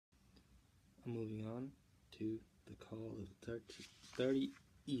Moving on to the call of the 30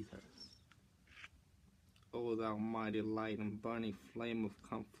 ethers. O thou mighty light and burning flame of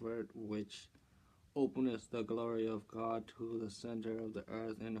comfort, which openest the glory of God to the center of the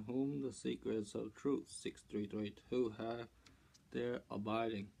earth, in whom the secrets of truth 6332 have their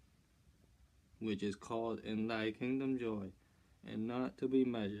abiding, which is called in thy kingdom joy, and not to be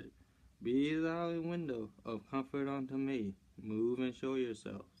measured. Be thou a window of comfort unto me. Move and show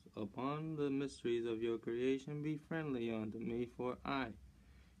yourselves upon the mysteries of your creation. Be friendly unto me, for I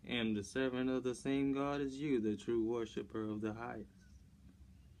am the servant of the same God as you, the true worshipper of the highest.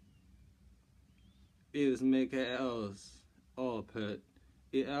 Is Michael's Alpert,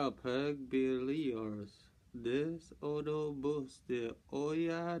 Alpeg Biliors, this Odo Buste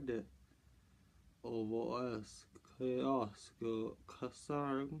Oyade, Ovoes Keosko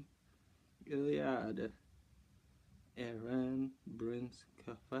Kasarm Iliade. Aaron brings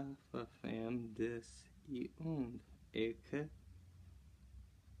kafafa fam des iund eke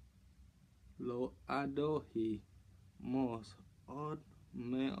lo adohi mos od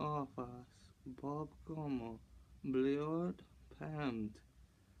me ofas bob como bliord pamt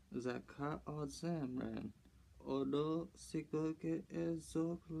zaka od zamran odo sikoke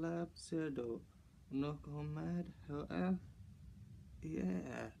ezok lab serdo nokomad hoel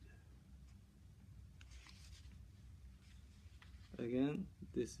yad. Again,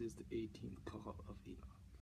 this is the 18th call of Enoch.